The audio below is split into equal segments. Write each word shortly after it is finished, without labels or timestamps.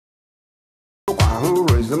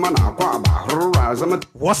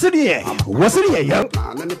What's it here? What's it here, young?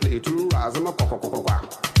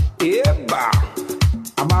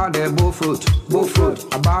 About that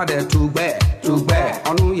bullfoot, about that too bad.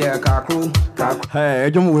 On yeah, cacru. Hey, I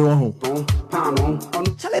don't know.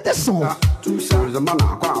 Tell it the song. 2 cents a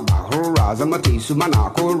manaqua, Razamati,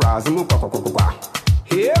 Sumanaco, Razamo.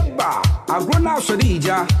 Here, ba, I've grown out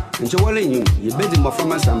Sadija, and Joelin, you're bidding more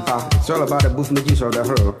from a sampa. It's all about the booth magician of the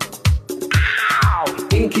her.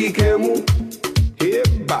 Inky Camu, here,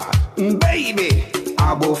 ba, baby,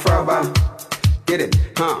 Abo Fraba. Get it,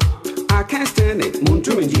 huh? I can't stand it,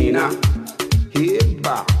 Muntumagina. Here,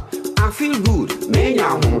 ba, I feel good, Mania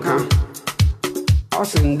Honka.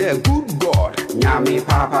 Us in there, good God, Yami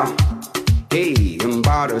Papa. Hey, I'm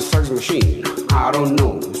about a sex machine. I don't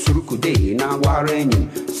know, Surukude, now warning.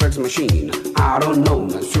 Sex machine. I don't know,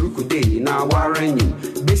 Surukude, now warning.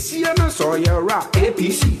 Bessiana saw your rap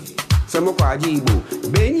APC. Samokwajibu,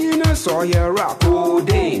 Benina saw your rap, oh,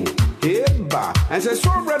 Dane. Hey, ba, and says,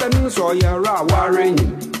 so brother, saw your rap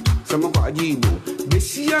warning. Samokwajibu,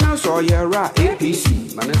 Bessiana saw your rap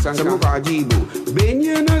APC. Samokwajibu,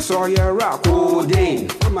 Benina saw your rap, oh, Dane.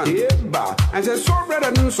 Ba, and says, so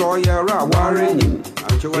brother, saw your rap warning.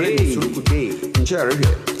 Hey, Surukude, in charity,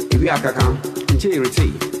 if you are Kaka, in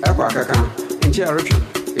charity, Aquakaka, in charity,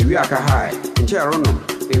 if you are high, in charonum,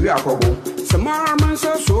 if you are Kobo. Samara man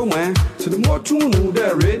says somewhere, so the more tune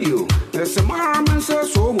the radio. There's Samara man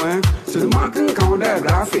says somewhere, so the man can count that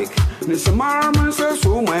graphic. The Samara man says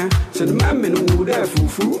somewhere, so the man who there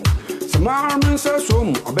fufu. Samara man says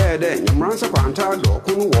some, or better, Yamransa Quanta,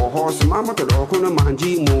 Dokun, war horse, Mamma to Dokun,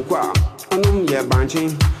 Manji, Mukwa, Anum, yeah,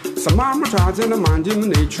 banching. Samara charge in the manjin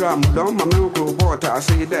nature, Madame Mamma Porta,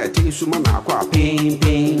 say that Tisumana, pain,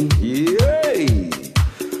 yay.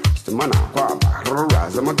 Manaqua,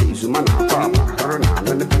 Razamati, Sumanaqua, Harana,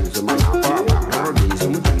 and the Sumanaqua,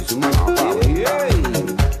 Sumanaqua, yeah,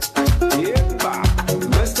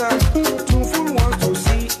 Mr. Two Full wants to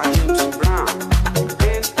see a James Brown.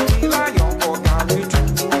 And he like your water, we do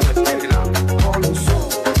all so,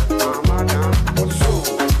 Amada, so,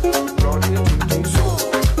 brought into so,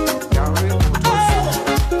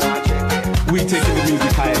 We taking the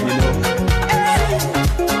music higher, you know.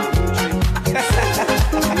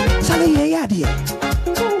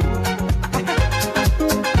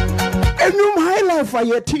 And you high life for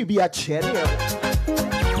your TV at Cherry.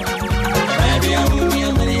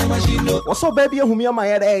 What's up, baby? Whom you're my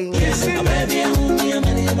head?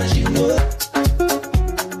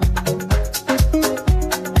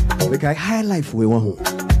 The guy high life we want.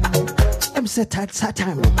 I'm set time.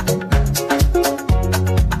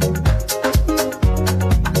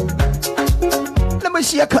 Let me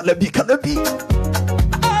see a color be.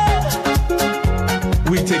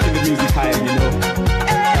 We taking the music higher, you know.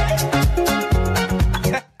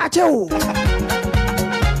 Achoo!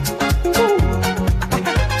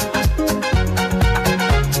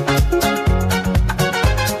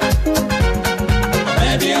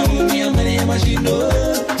 Baby, I'm machine.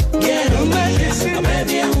 Get on my listen.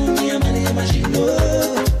 Baby, I'm machine.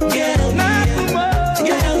 Get on my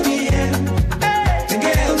get on the end.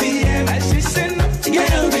 Get on the end.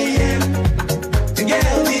 Get on the end. Get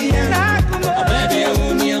on the end. Baby,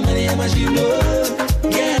 I'm machine.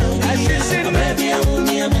 Get on the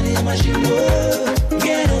end. Baby, I'm machine.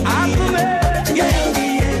 Get on the end. Get on the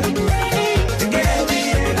end. Get on the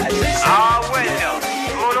end. Ah, well,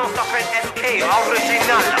 uno s'appelle SK,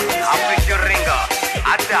 original, avec le ringer.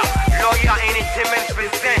 Ada, Lawyer Entertainment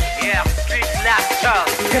present, yeah, Street Blaster.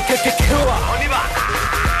 On y va.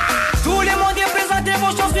 Tous les mondes est présenté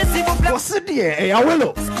vos chansons, s'il vous plaît. What's it here? Hey,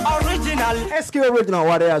 Awelo. Original. SK original,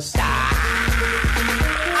 what else?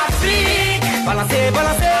 Afrique, balancez,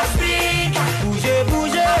 Afrique,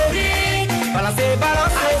 bougez, Afrique, balancez,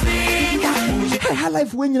 Afrique, bougez. Hey, high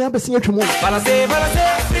life when you're not seeing it tomorrow. Balancez,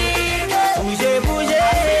 Afrique, bougez.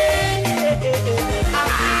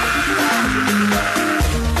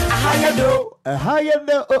 Higher do,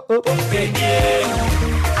 baby.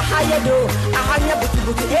 Higher do,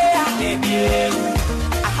 butu, yeah, baby.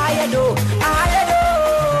 Higher do,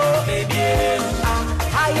 baby.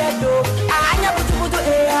 Higher do, butu,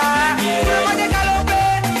 yeah. Mama galope,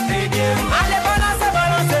 baby. Allez balance,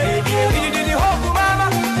 baby. Il dit hoku mama,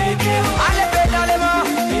 baby. Allez pédale ma,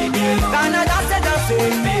 baby. Dana danse,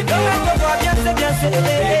 baby. Demain te vois bien, c'est bien,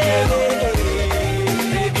 baby.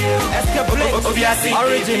 Est-ce que vous voulez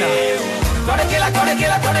original? Gonna kill her.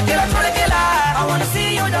 I wanna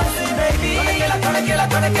see you dancing, baby. Gonna kill her.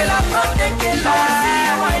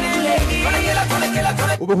 Whining lady. Gonna kill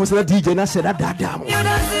her. Obe was the DJ and I said that damn. You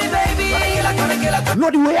dancing, baby. Gonna kill her.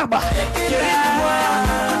 Not the way about.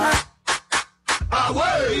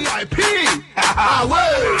 VIP.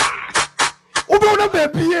 Away. Ubona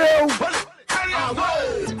baby.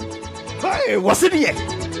 Hey, what's it here?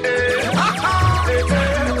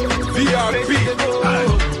 VIP.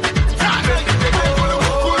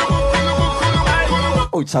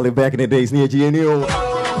 Oh, Charlie, back in the days, Niaja and you.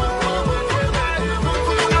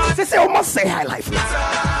 They say, I must say high life.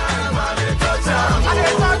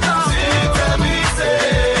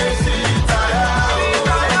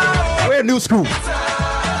 We're new school.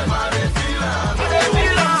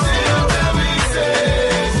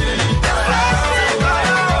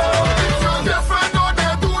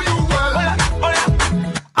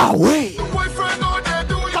 Away.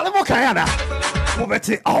 Kalemo Kayana.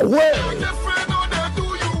 Mubeti away.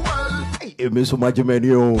 Hey, it means so much, man.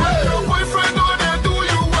 You.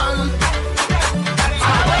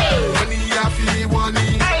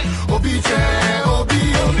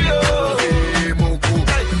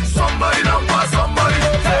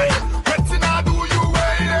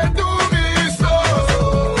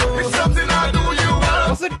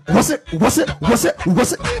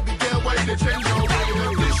 What's it?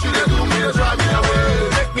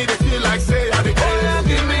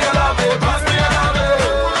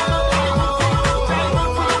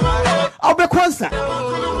 I'll be constant.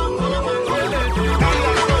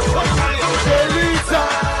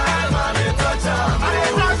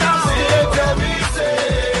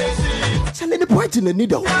 Tell the point in the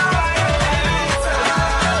needle.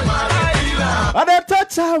 I don't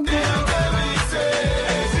touch him.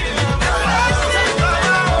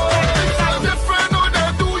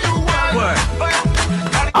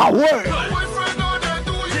 Away.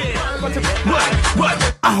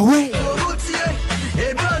 Away.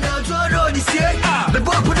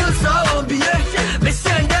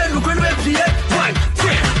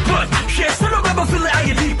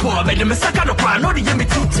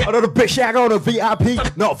 Another big shag on a VIP,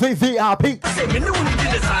 not VVIP.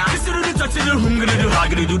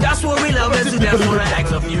 That's what we love, that's what I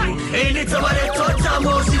like of you. Ain't it somebody touch them,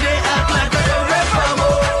 see they act like a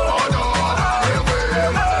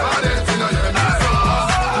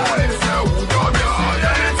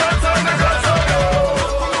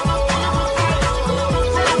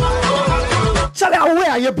Charlie,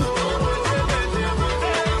 where are you?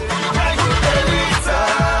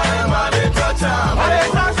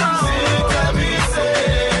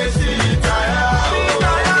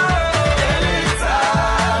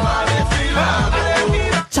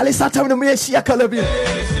 Charlie, start telling me she a color be.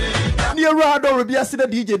 Near Rado, be a sinner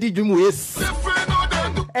DJ Moise.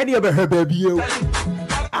 Any of her baby, you.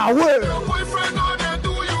 I will.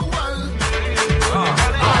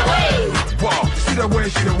 See the way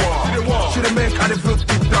she the wall. She the make and the foot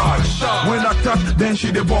to dodge. When I touch, then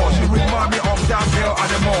she the ball. She remind me of that girl at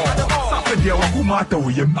the mall. Saturday, who matter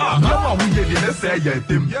with him? Mama, we didn't say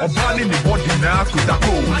him. Or banning the body now to the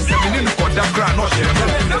cold. Seven in the that grand, not share.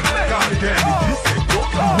 God damn it,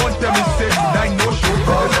 one time he said, I know she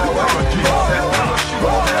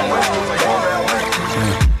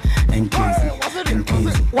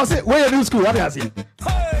was it? Where new school? What has he?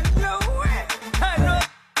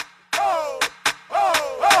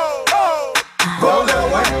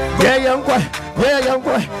 Yeah, young boy. Yeah, young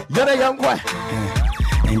boy. You're a young boy.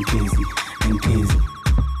 And Casey.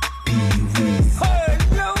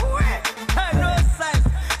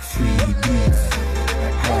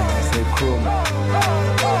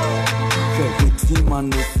 Man,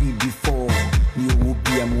 no see before you will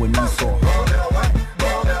be a when you saw.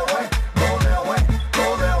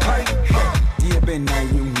 Dear Ben, I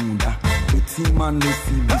you man, no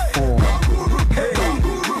see before. Hey,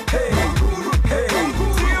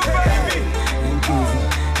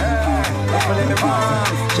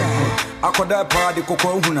 I could have party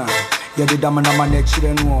cocoa huna. Ya the damana man next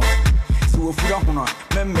year no. So if you don't know,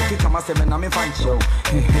 men make it come as a man, I'm a fan show.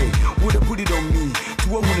 Hey, would have put it on me. To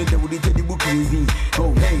a woman that would take the book crazy.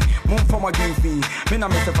 Oh, hey, mom for my game fee. Men,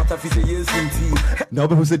 I'm a fatafisa years in tea. No,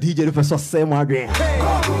 but who's a DJ for so same again?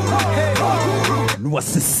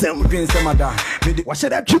 What's the same again? What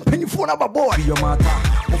should I keep penny for our boy? Your matter,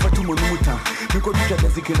 over to Monuta. Because you get the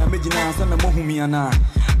second imagine and Mohumiana.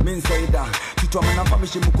 Men say that. To a man, I'm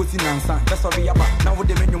Mukosinansa. That's what we are. Now, with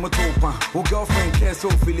the menu motopa. Oh, girlfriend, care so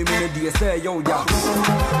feeling in the DSA, yo, ya.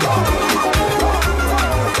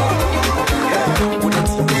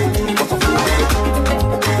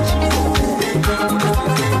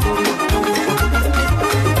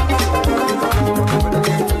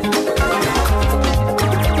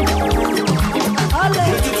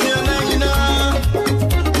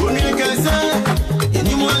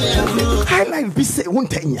 I like this one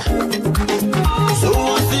thing. So,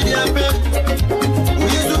 what's the we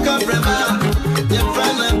used to come from your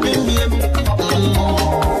friend and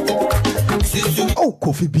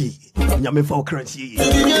Kofi B. Nyame for currency.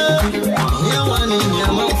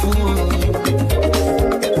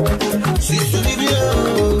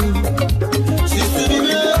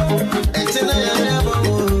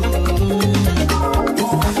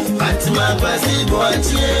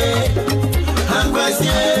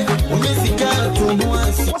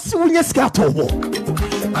 What's when you scatter?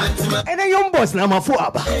 And a young boss now for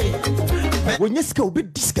Abba. When you scout be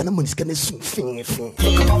this kind of money, can soon fin.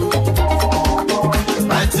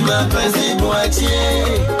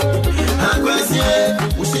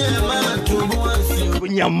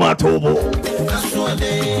 When you're matobo.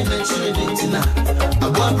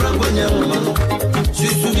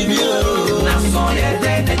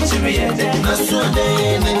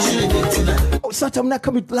 Oh, such I'm not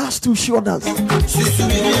coming last two shoulders.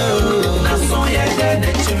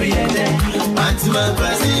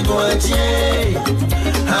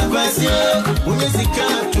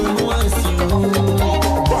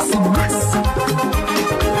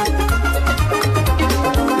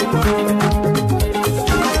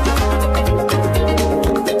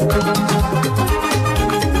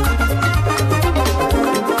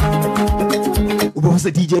 Was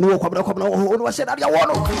the DJ no come no I said that you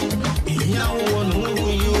want.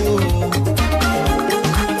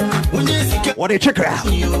 What do you check out?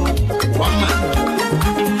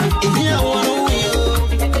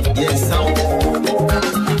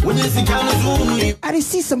 I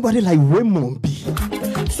see somebody like Raymond B,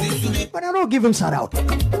 but I don't give him shout out.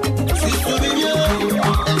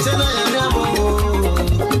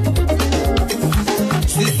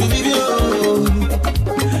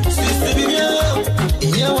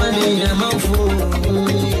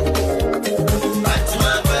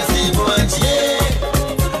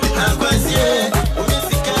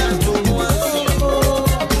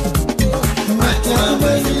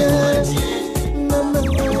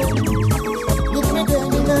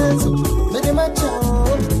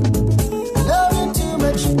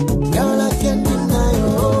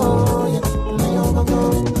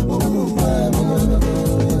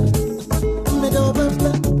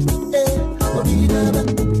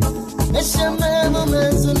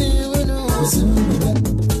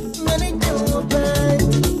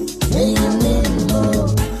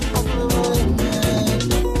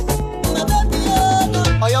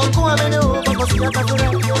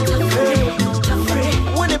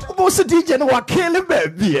 What's the DJ no wa killing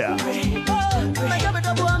baby?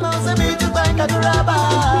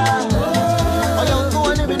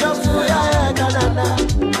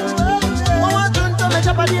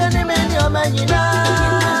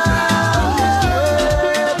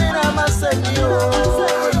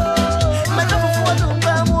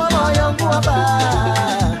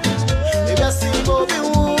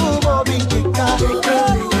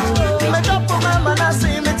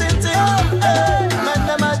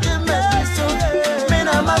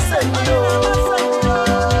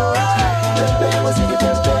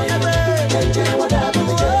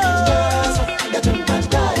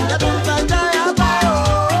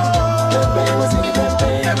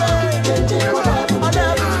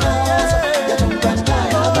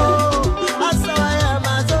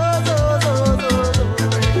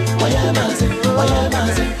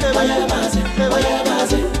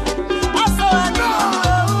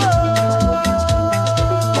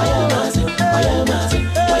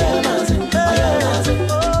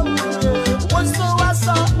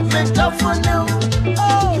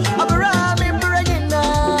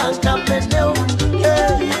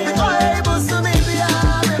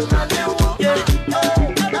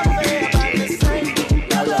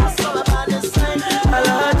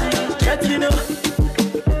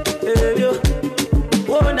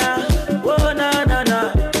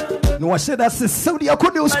 I said that's the Saudi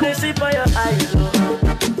Akudu school.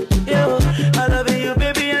 I love you,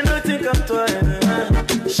 baby, and don't think I'm twice.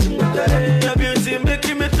 Your beauty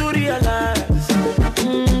making me to realize.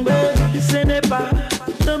 Baby, say never,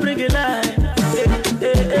 don't bring it light.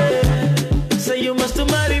 Say you must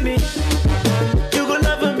marry me. You go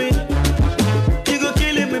love me. You go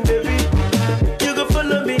killing me, baby. You go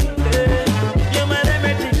follow me. You're my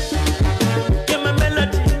remedy. You're my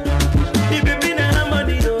melody. You be in a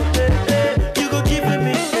harmony, you go give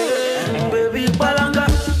me, baby.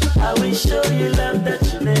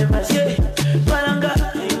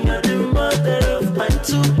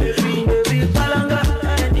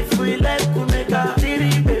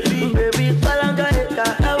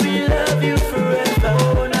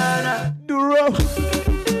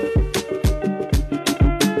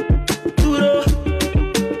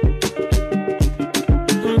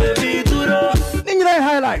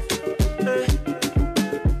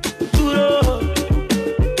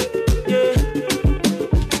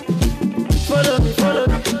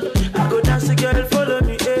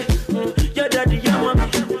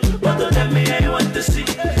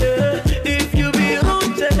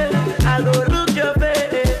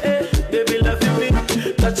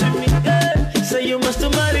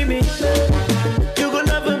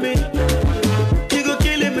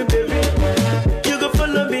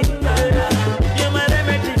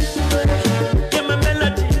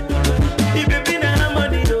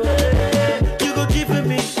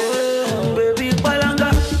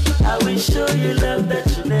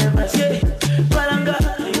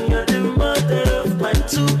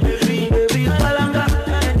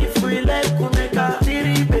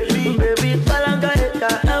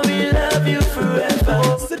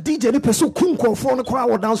 person kunko for the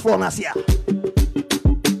crowd dance for us here.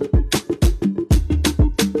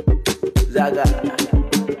 Zaga.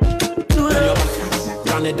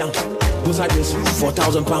 Run it down. Who's like this?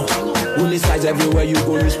 4,000 pounds. Only size everywhere you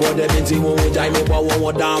go. You spot them in team. Oh, Jaime, but one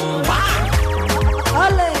more damn.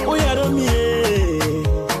 Oh, yeah, don't me.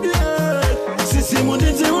 Sissy,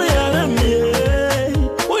 Munditi, we are me.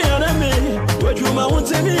 Oh, yeah, me. What you want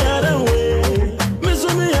to me, I don't way. Miss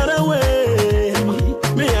me, I don't way.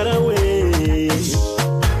 Me, I don't way.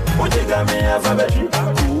 What you got me, alphabetry?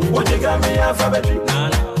 What you got me, alphabetry?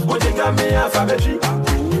 What you got me, alphabetry?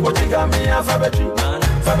 What you got me, alphabetry?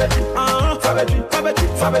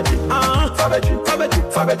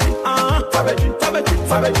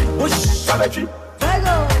 Fabergy,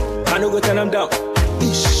 I no go turn them down.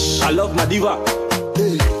 I love my diva.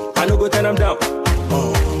 I no go turn them down.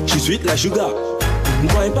 She sweet like sugar.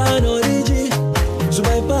 My pan or DJ, so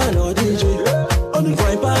my pan or DJ.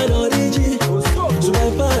 My pan or DJ, so my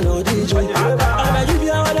pan or DJ. And I give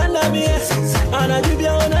you one under me, and I give you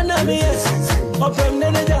one under me. Up from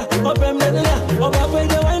Niaja, up from Niaja, up from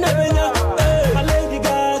Niaja. My Lady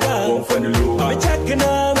Gaga, I'm checking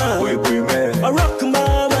mama, a rock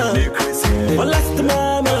mama, a last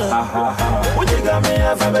mama. What you got me,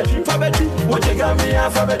 Fabergy? What you got me,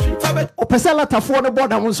 Fabergy? O pesela ta for the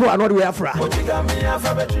border one so I know the way afra. What you got me,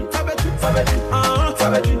 Fabergy?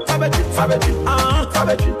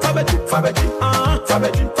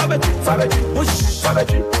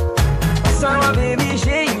 Sorry, baby,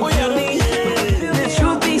 shame.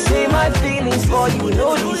 Say my feelings for you,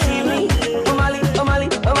 know you see me. Omali,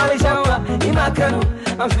 Shama, Imakano.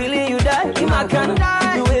 I'm feeling you die, Imakano.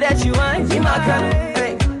 The way that you want, Imakano.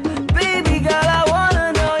 Hey, baby girl, I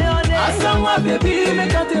wanna know your name. I saw my baby,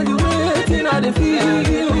 make I tell you waiting at the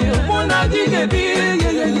field. Wanna dig a big,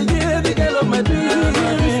 yeah, big girl of my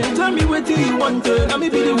dreams. Tell me what you want to. Let me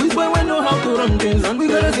be the whisper when know how to run things. And we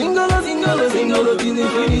got a single of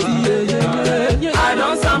infinity, yeah. I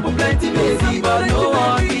don't sample plenty, baby, but no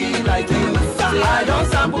one be like you. I don't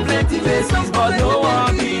sample plenty faces, but no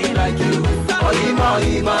one be like you. Oyima,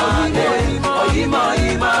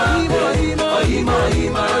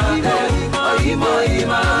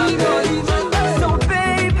 so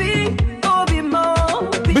baby, go be more.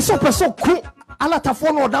 Be so cool. Ala ta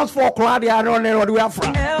for no dance for crowd ya no know the way afra.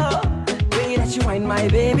 Way that you wind my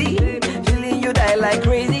baby, feeling you die like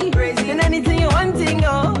crazy. And anything you wanting,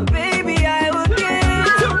 oh baby, I will give.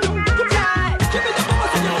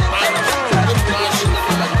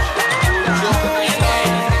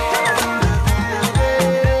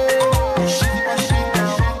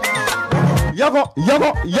 Yago.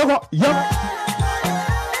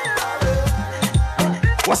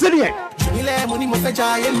 What's in here?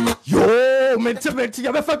 Yo, menti,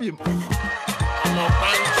 ya be fabim.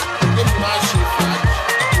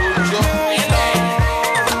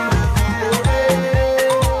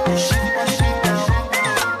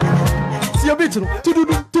 See a bit, tum.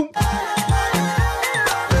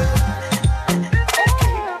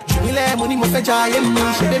 Money mo fẹ́ jayé mi,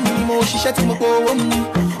 ṣe dé mi mo ṣiṣẹ́ tí mo gbowó mi.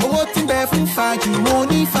 Owó tí ń bẹ fún fàájì, mo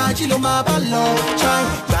ní fàájì ló máa bá lọ. Chai,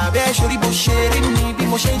 gbàgbé sórí bó ṣe rí mi, bí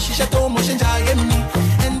mo ṣe ń ṣiṣẹ́ tó mo ṣe ń jayé mi.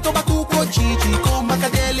 Ẹni tó bá kú kó jìjì kó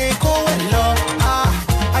mákàdélé kó ẹ̀ lọ.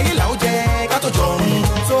 Ayé làó jẹ ká tó jọ̀run.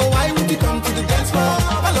 So why would you come to the dance floor?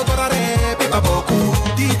 Má lọ tọ́ra rẹ̀ pépà bọ̀kú.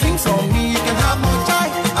 The drinks on me, you can have more chai.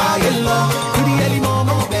 Ayé lọ, kiri ẹ̀lì mọ́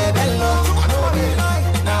ọmọ bẹ̀bẹ̀ lọ. Àná wọlé láì,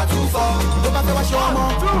 náà tún fọ́. Tó bá fẹ́ wá ṣe ọmọ,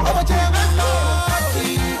 ọmọ jẹ́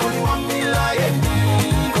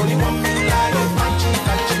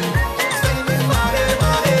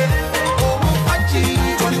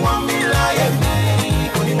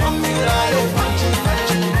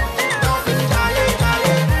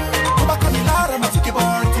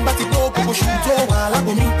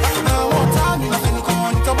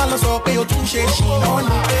ṣe ṣìnà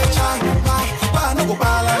ní chai bye bye no go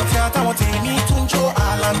balance ya táwọn tèmi tún jó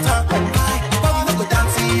àlàntà bye bye no go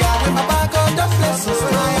dance ya when my back on the place is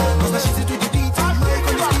higher cause na she to do the beat and make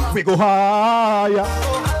on the beat we go higher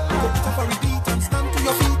go put up a repeat and stand to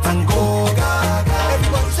your feet and go gaga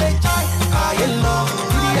everybody say chai I love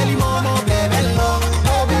the early morning baby love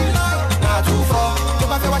no be lie na too far tó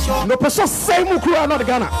bá fẹ́ wá ṣọ́ no person say mu kura not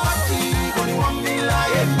Ghana only one me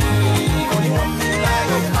like me only one me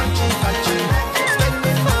like panchi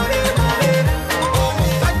spending money oh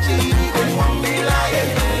panchi only one me like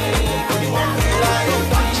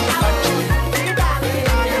panchi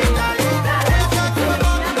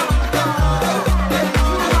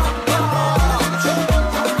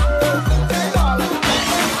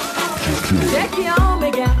Check your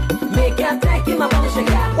omega, make your take my bone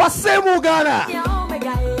sugar. what's say mu Ghana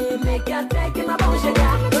Omega, make your take my bone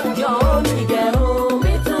sugar. Your only girl,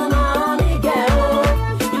 me too my only girl.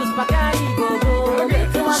 You spaghetti go go, me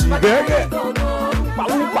too my spaghetti go go.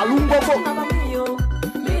 Balloon go go.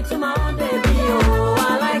 Me too my own baby, oh, I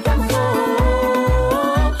like him so.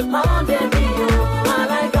 My own baby, oh, I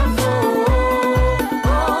like him so. Oh,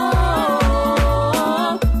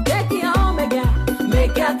 take it home again,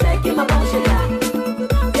 make her take it my bone sugar.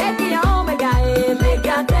 Take it home again, make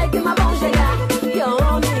her take it my bone sugar. Your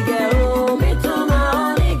only girl, me too my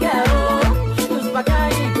only girl. You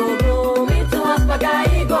spaghetti go go, me too my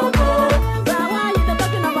spaghetti go go. But why you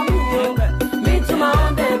talking about me, oh? Me too my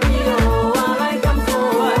own baby, oh, I like him so.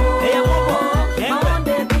 My own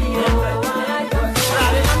baby, oh, I like him so.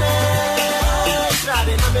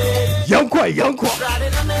 Young Kwa.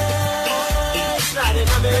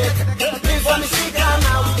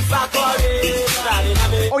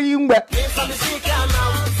 Oh, you bet.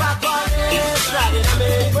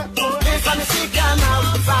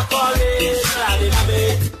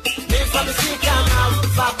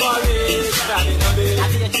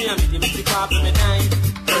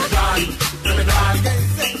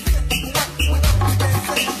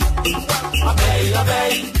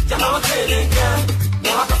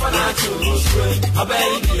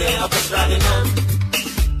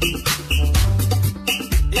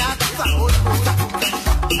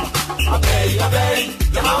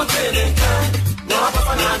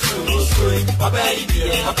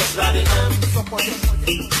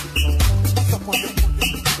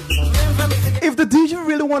 If the DJ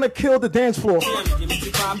really want to kill the dance floor,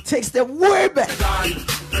 he takes that way back.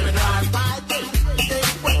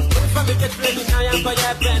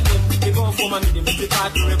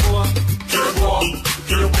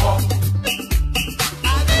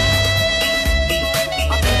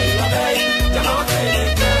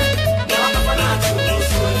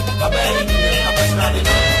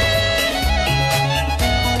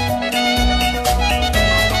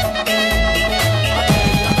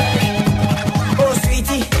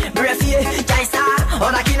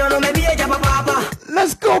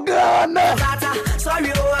 Let's go, Ghana.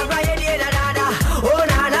 Sorry, oh, I'm right here, da da. Oh,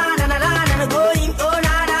 na na na na na, going. Oh,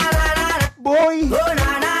 na na na na, Boy, oh,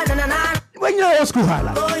 na na na na. when you're old school,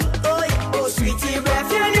 highlight. Oh, sweetie,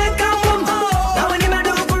 breath, you come home. Now when you make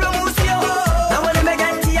the good musio, now when you make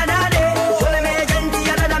anti anade, when you make anti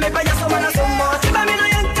anada, me pay so much so much. If I mean I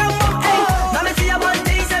come home, hey, now me see a one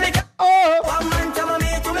day, say me one man tell me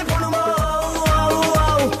to me for no more.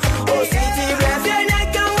 Oh, sweetie, breath, you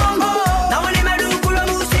come home. Now when you make the good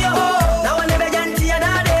musio, now when you make anti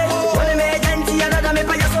anade, when you make anti anada, me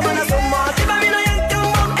pay so much so much. If I mean I come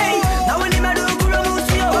home, hey, now when you make the good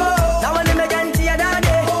musio, now when you make anti anade.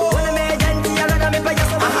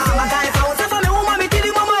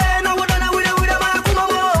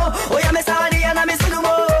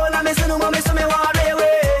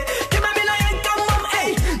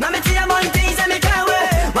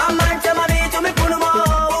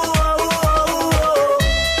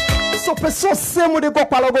 So pessoa semo de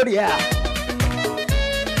Gopalogoria.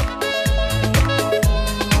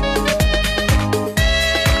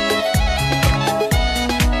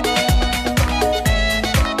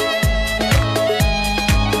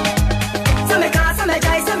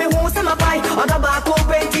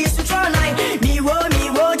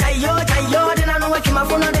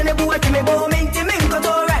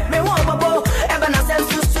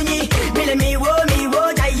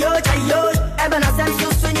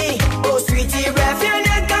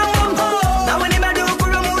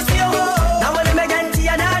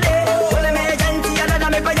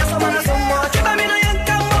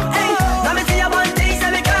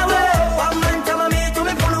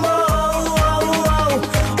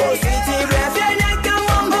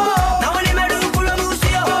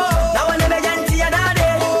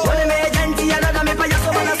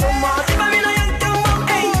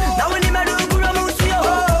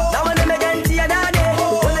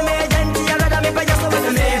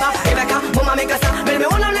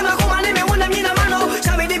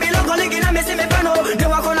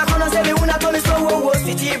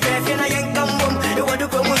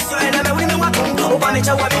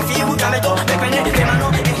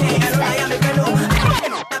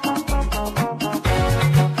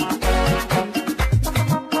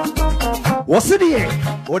 What's it here?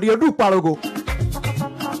 What do you do, Palogo?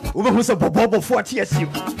 Over who's a bobo for TSU?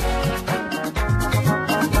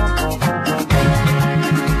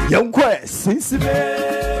 Young Quest, since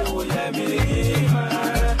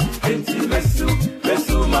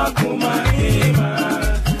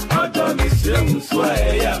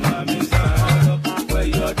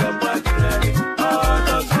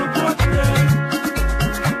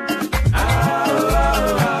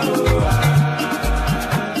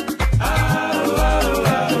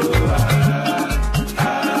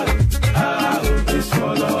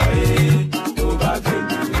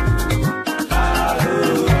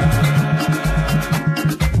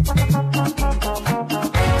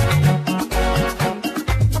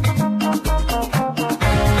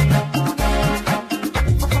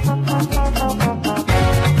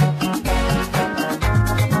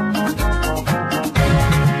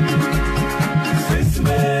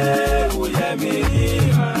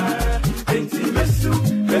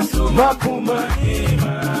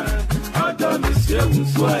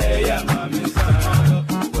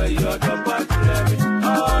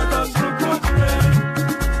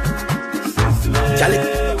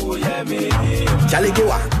Charlie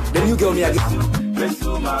Kewa, the new girl me again.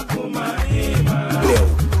 Leo.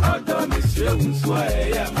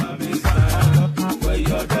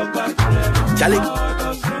 Charlie.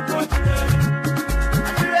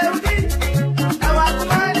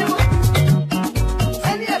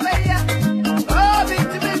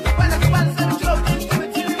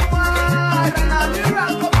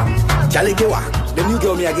 Charlie Kewa, the new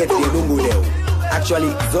girl me I get the lungu leo.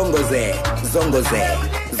 Actually, Zongoze.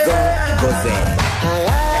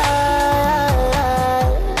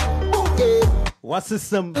 What's the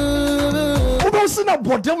some? Who don't see no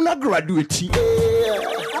bottom na graduate?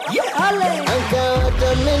 Yeah, Ale.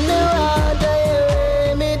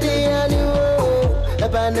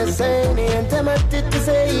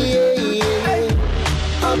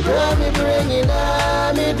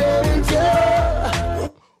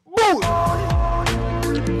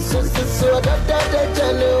 So I got that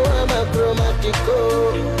channel, I'm a chromatico.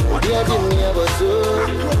 Yeah, I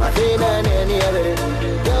think any other.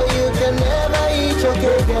 Girl, you can never eat your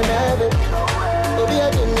cake and have it. Oh,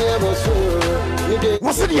 yeah,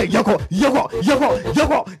 what's it here? Yoko.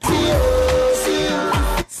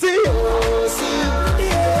 See you.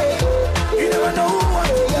 You never know what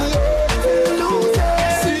you got.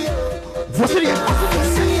 What's it here?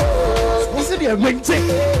 What's it here? Maintain.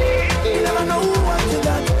 You never know what you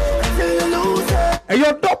got. And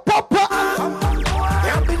your dog papa.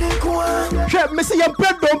 Check me see your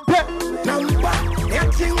bed don't pet.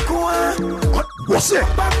 What's it?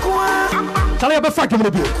 Tell you about fighting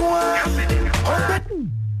with you.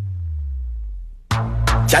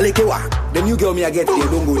 Charlie Kewa, the new girl me I get the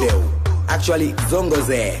lungu leo. Actually,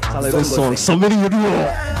 Zongoze. This song, somebody you do.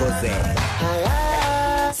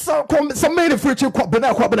 So come, somebody for you,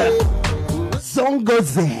 Kwabena.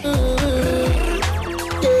 Zongoze.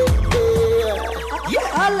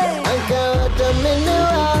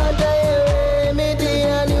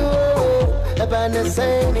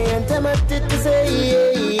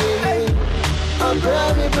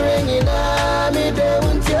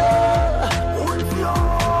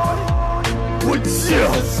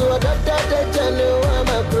 So I got that channel, I'm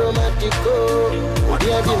a chromatico.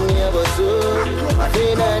 Yeah, give me a bosso. I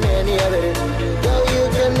think any other. Girl, you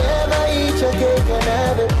can never eat your cake and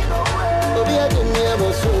have it. Oh, yeah, give me a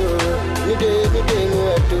bosso.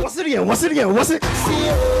 What's it here?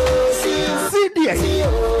 See dear.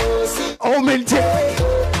 Oh, maintain.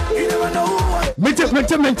 You never know what. Maintain.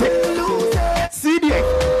 See dear.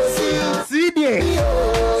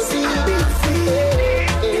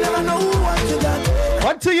 You never know what you got.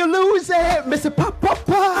 Until you lose it, Mr. Papa.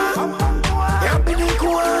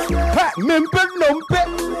 Pat, member, number.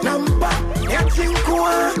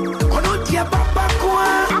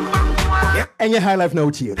 And your high life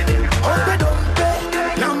note here.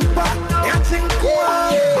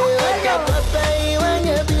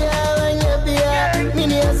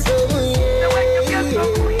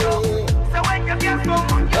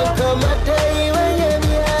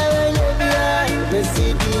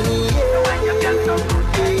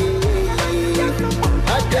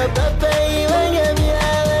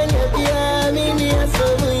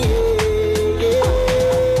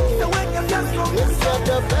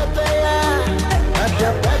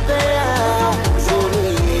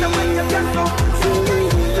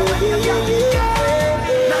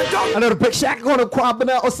 Another big shack on a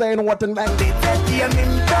Kwabena or saying what in back.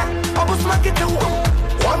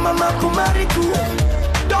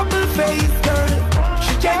 Double face girl.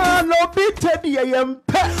 She can't no big Teddy I am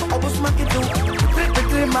pet. I was making to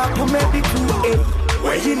my comedy to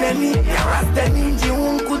where you need the ninja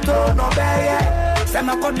unkuto no beye.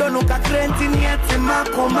 Sema kodono ka krentini eti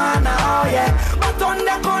makomana oh yeah. But on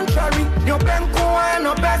the contrary, you benko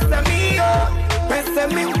no best me oh. Best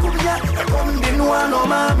me kunya come the no no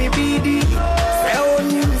mami bidi. Se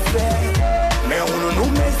oni se me unu no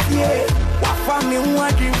mesie. Wa fami wa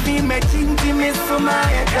dream me chinti me so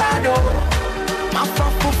my gado. Ma fa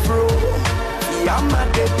fro. Yama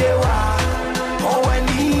de dewa. Oh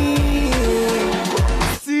any.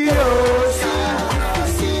 See you.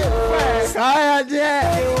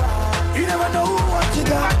 You never know what you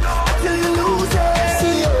got until you lose it.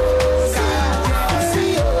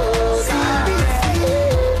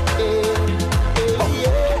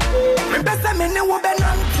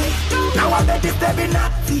 Now I bet this baby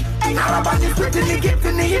naughty. Now I bet this pretty gift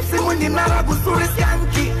in the hips and when the Marabu Suris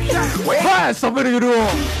Yankee. Why somebody you do?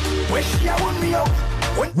 Wish you want me out.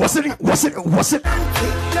 What's it? I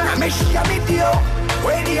make sure me deal.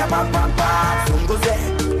 Where the papa Sungoze,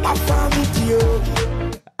 my family deal.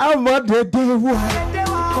 I'm a dead day.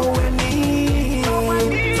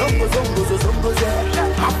 Zongoze,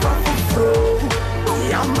 my papa fro.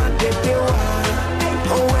 I'm a dead day.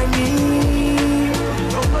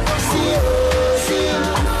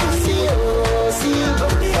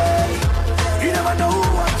 You never know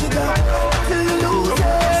what you got till you lose it.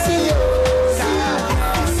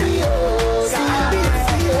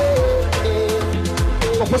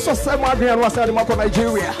 So some Adrian was at the map of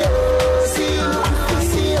Nigeria.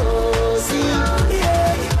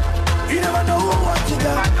 You never know what you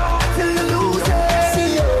got till you lose it.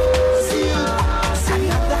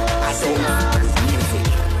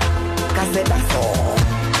 Cause that's all.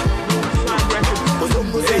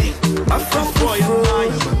 My first boy,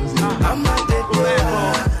 I'm not dead.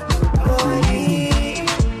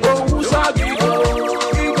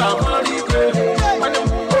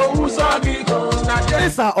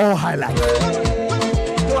 These are all highlights.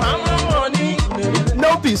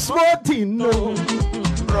 No be smarting, no.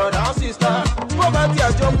 Brother, sister, poverty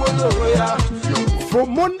a job on the way. From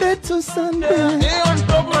Monday to Sunday, they on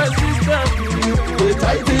top my system. They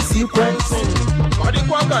tight the sequence. For the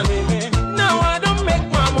quack now I don't make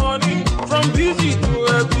my money from busy to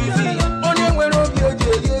a busy. Only when I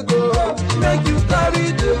go, make you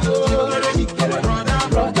carry the load.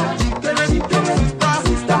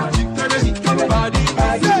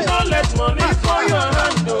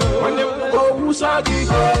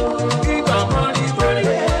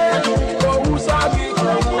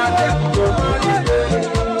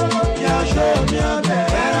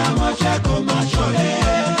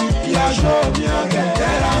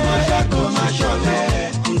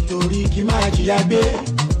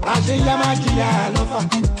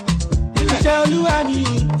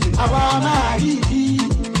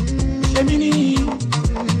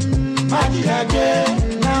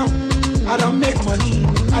 Now I don't make money.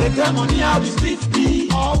 I get money how the split be.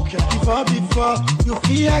 Okay. Before you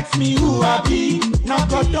feel ask me who I be. Now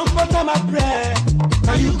God don't butter my bread.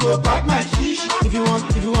 Now you go back my fish. If you want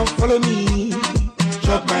follow me.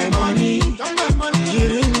 Chop my money.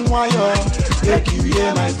 Get in wire. Take you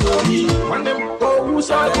hear my story. When them go who's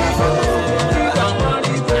all Turn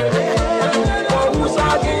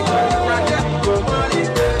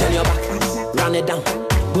your back, run it down.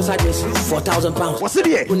 Go sideways, 4,000 pounds. What's it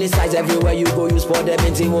here? Put size everywhere you go, use for them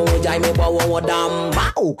in team. Oh, Jaime, but damn.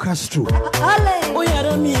 Oh, Castro. Oh, yeah,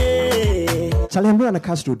 don't me. Charlie, I'm running a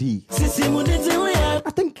Castro D. I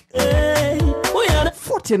think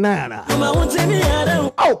 49.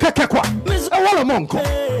 Oh, Kakakwa. I want a monk.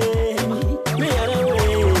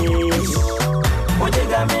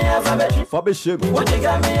 Fabishim.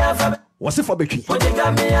 What's it for Becky? What you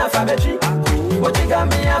got me alphabetry? What you got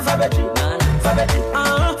me alphabetry? Alphabetry,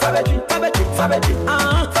 alphabetry, alphabetry,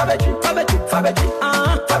 alphabetry, alphabetry, alphabetry,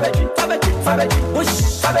 alphabetry, alphabetry, alphabetry,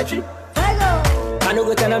 alphabetry. I know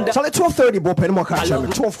go turn them down. Charlie, 12:30, Bob Penmo catch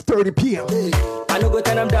 12:30 p.m. I know go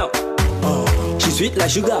turn them down. Oh, she's sweet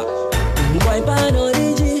like sugar. Boy pan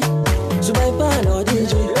origi, so boy pan origi.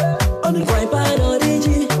 Boy pan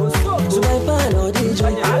origi, so boy pan origi.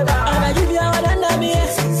 Ana jubia wana mi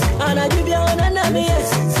yes, ana jubia wana mi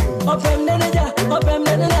yes. Opem neneja, opem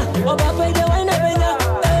nenena, opapa ide wana benya.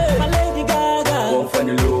 My Lady Gaga,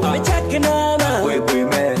 I'm a checking mama, a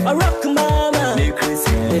rock mama, a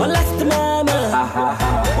last mama.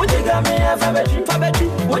 What you got me alphabetry, alphabetry.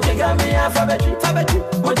 What you got me alphabetry, alphabetry.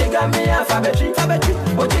 What you got me alphabetry, alphabetry.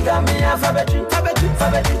 What you got me alphabetry, alphabetry,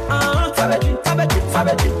 alphabetry, alphabetry,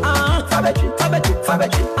 alphabetry, alphabetry, alphabetry, alphabetry, alphabetry,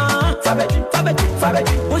 alphabetry, alphabetry,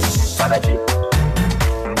 alphabetry, alphabetry.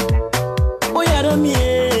 Oh yeah, don't me.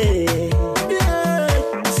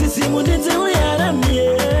 Sisi mundinzi oh yeah, don't me.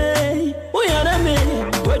 Oh yeah, don't me.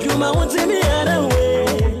 What you ma want me yeah, don't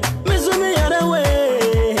way. Miss me yeah, don't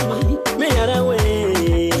way. Me yeah, don't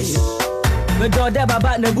way. Me daughter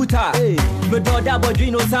baba nebuta. Me daughter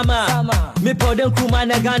bodri no sama. Me podem kuma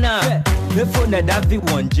na Ghana. Me phone na Davi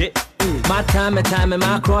wonje. My time,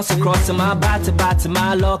 my cross, my bat,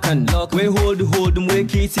 my lock and lock. We hold them, we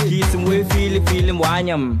kiss them, we feel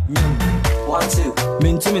wanyam. 1, 2,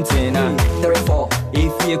 minti, 3, 4,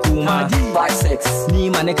 if you kuma 5, 6, ni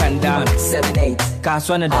mane kanda 7, 8,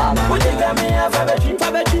 kaswana dama. What you got me alphabetry,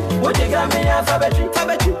 alphabetry. What you got me alphabetry,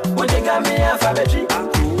 alphabetry. What you got me alphabetry,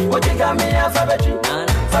 what you got me alphabetry,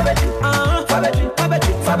 alphabetry, alphabetry,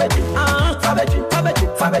 alphabetry, alphabetry, alphabetry, alphabetry,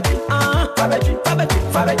 alphabetry, alphabetry, alphabetry,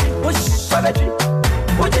 alphabetry, alphabetry.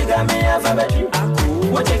 What you got me alphabetry,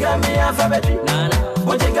 what you got me alphabetry,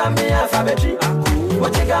 what you got me alphabetry,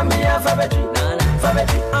 what you got me alphabetry,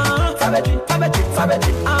 alphabetry, alphabetry, alphabetry,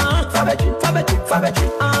 alphabetry, alphabetry, alphabetry, alphabetry,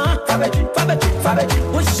 alphabetry, alphabetry, alphabetry,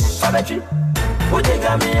 alphabetry. What you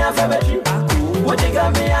got me alphabetry, what you got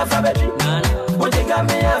me alphabetry, what you got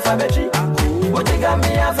me alphabetry, what you got me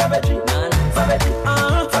alphabetry, alphabetry,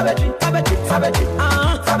 alphabetry.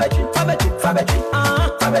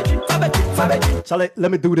 So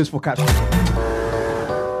let me do this for Castro.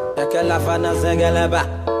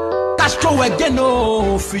 Castro again,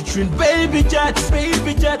 oh, featuring Baby Jet,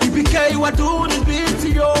 EBK, what do this beat to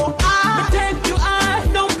you? I take you, I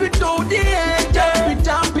don't be told,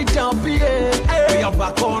 jumpy, yeah. We are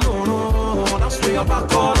back on, no, that's we are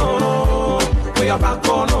back on, no. We are back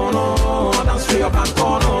on, no, that's we are back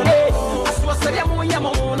on, no. I swear, say, I want you,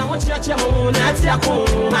 that's your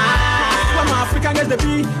home. African gets the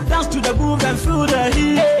beat, dance to the groove and feel the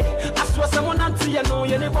heat. I swear someone not see you know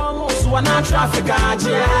you never most one not traffic. Dance to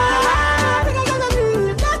the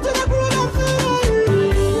groove and feel the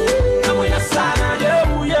heat. Namo ya sana, yo,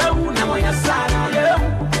 namo ya sana, yo,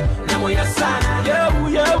 namo ya sana, yo,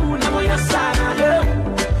 namo ya sana, yo,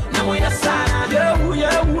 namo ya sana, yo,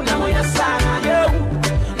 namo ya sana, yo,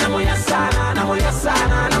 namo ya sana, namo ya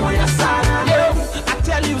sana, namo ya sana, yo. I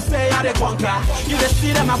tell you, say I the conquer. You the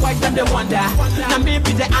see them, I white them, they wonder. Now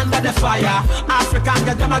maybe they under the fire. African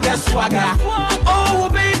get them, I get swagger. Oh,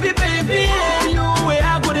 baby, you way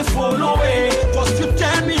I go to follow away. Cause you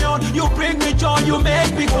turn me on, you bring me joy, you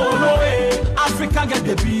make me go away. African get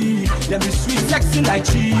the beat, them be sweet, sexy like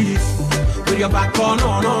cheese. With your back on,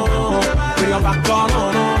 no. With your back on,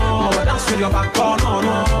 no. Dance with your back on, no.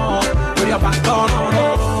 With your back on, no.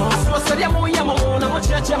 I said, I'm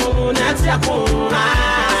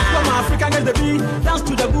African get the beat, dance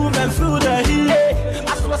to the groove and feel the heat.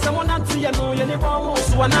 I swear someone not see you know you never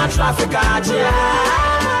almost one not traffic.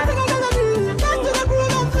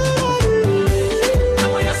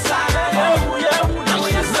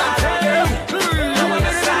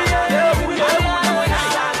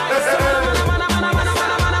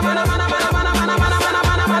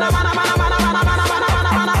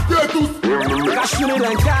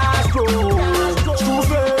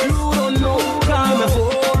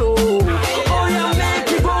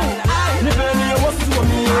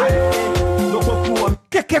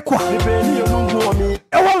 Kekwa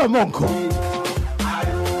Ewala Monko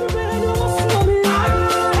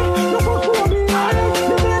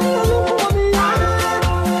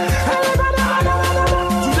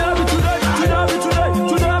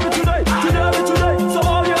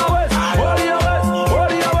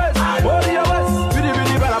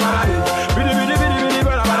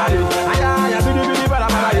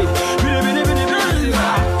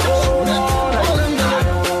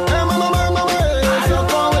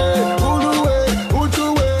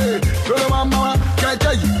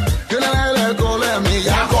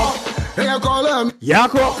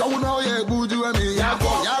Yako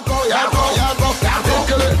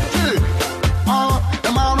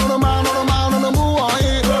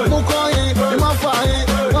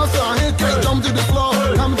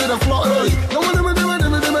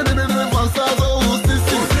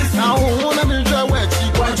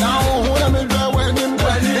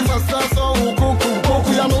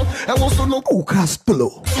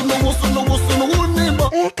Castelo.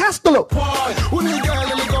 Castelo.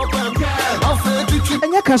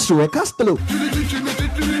 Enya Castro, Castelo.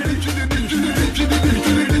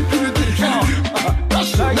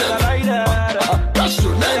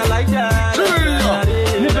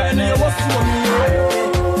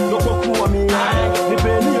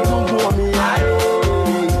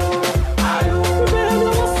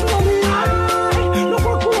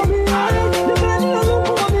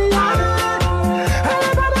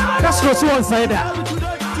 Castro so on side.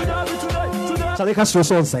 Shall Castro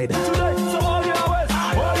so on side.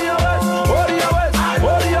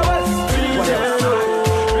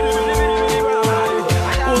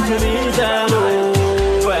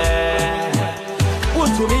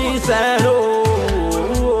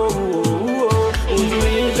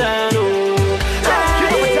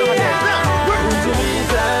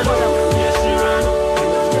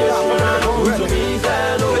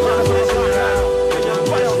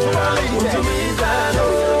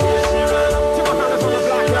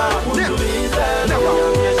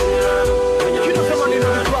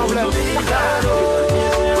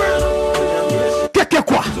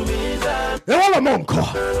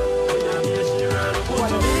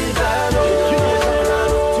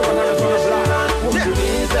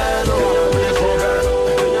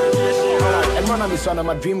 son,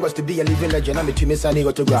 my dream was to be a living legend. I'm to miss any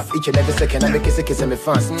autograph each and every second. I make a kiss and my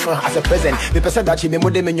fans. As a present, the person that you made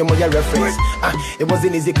them in your reference. It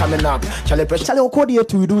wasn't easy coming up. Charlie pressure. Charlie, what do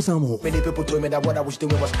you do some more? Many people told me that what I was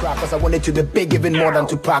doing was crap, cause I wanted to be big, even more than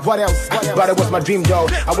Tupac. What else? But it was my dream, though.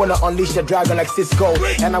 I wanna unleash the dragon like Cisco,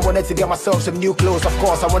 and I wanted to get myself some new clothes. Of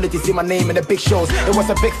course, I wanted to see my name in the big shows. It was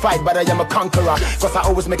a big fight, but I am a conqueror, cause I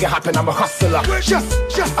always make it happen. I'm a hustler.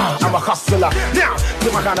 I'm a hustler. Now,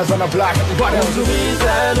 put my hands on the block. What else?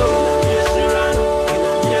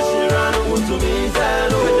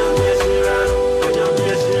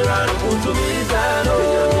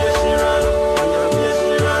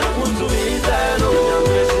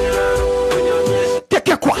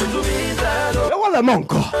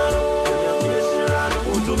 Monko.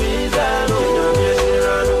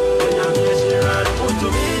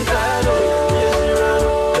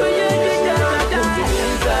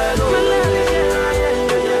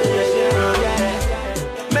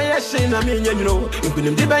 You know, you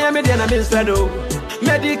couldn't be by me, then I'm instead of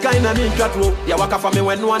medical in a mean catro. You walk for me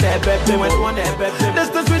when one head back, when one head back. This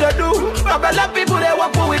is what I do. But a lot of people they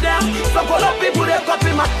walk with them. Some a lot of people they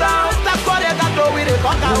copy my style. That's what they got to with the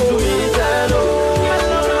cock.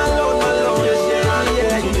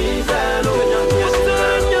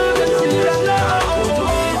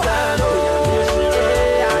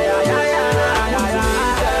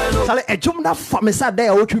 A jump that for me sat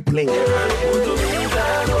there, what you play.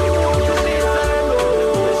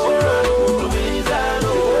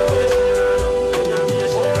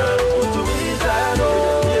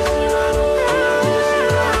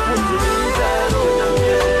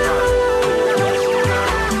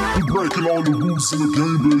 All the rules in the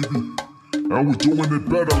game, baby, and we're doing it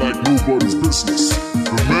better like nobody's business.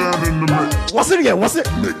 The man in the mix. What's it again? What's it?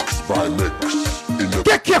 Mix by mix.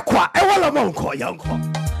 Get your qua. I want a monko, young.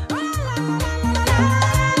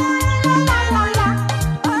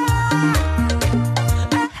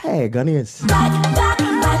 Hey, Ghanaians.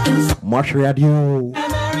 Much radio.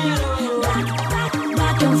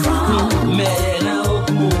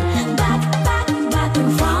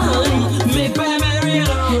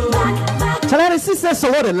 Tell her the sister so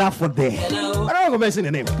what they laugh for there. I don't want to mention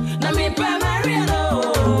the name.